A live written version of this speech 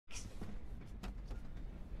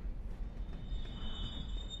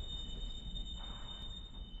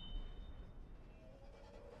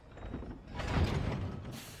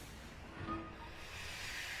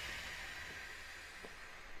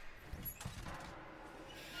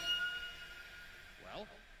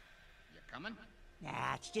coming?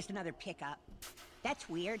 Nah, it's just another pickup. That's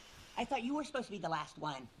weird. I thought you were supposed to be the last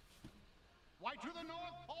one. Why, to the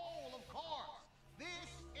North Pole, of course. This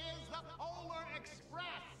is the Polar Express.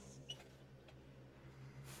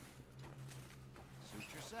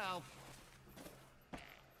 Suit yourself.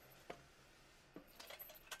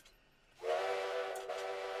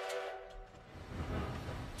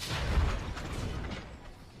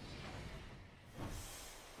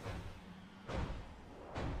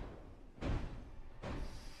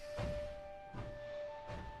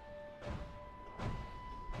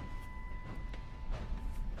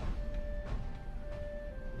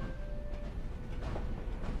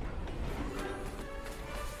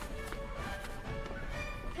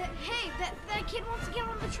 Hey, that kid wants to get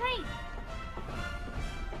on the train.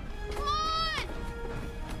 Come on!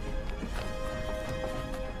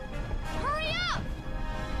 Hurry up!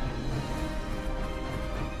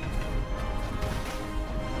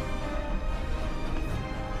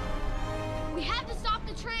 We have to stop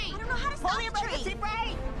the train. I don't know how to stop the emergency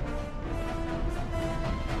brake!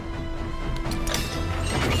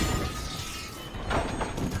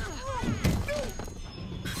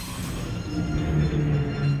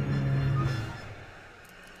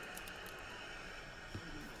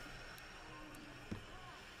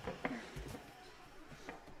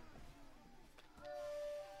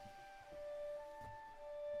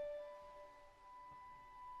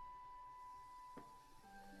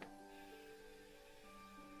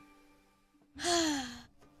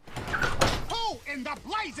 Who in the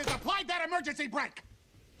blazes applied that emergency brake?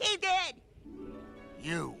 He did!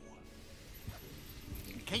 You.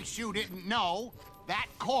 In case you didn't know, that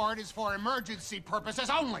cord is for emergency purposes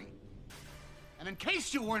only. And in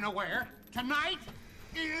case you weren't aware, tonight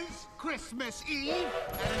is Christmas Eve.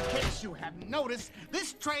 And in case you hadn't noticed,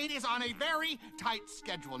 this train is on a very tight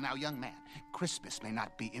schedule. Now, young man, Christmas may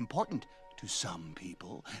not be important to some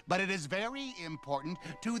people, but it is very important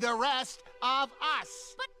to the rest of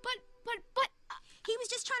us. But... He was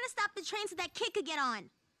just trying to stop the train so that kid could get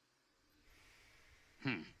on.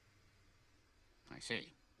 I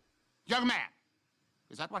see. Young man,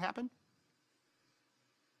 is that what happened?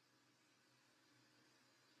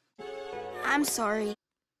 I'm sorry.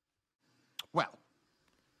 Well,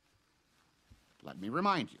 let me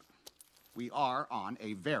remind you, we are on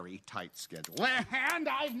a very tight schedule. And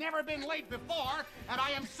I've never been late before, and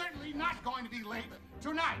I am certainly not going to be late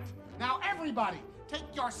tonight. Now, everybody, take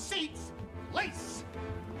your seats. Lace.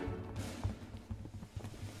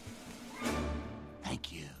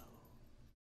 Thank you.